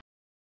you.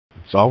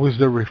 It's always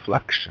the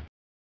reflection.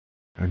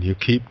 And you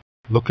keep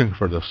looking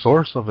for the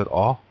source of it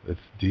all.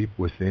 It's deep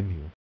within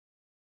you.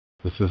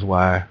 This is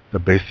why the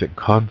basic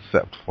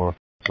concept for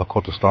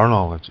Lakota Star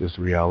Knowledge is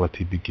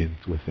reality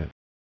begins within.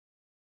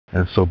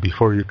 And so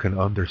before you can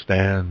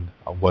understand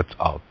what's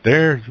out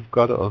there, you've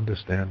got to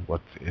understand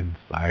what's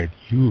inside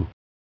you.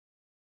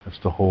 That's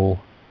the whole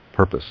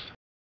purpose.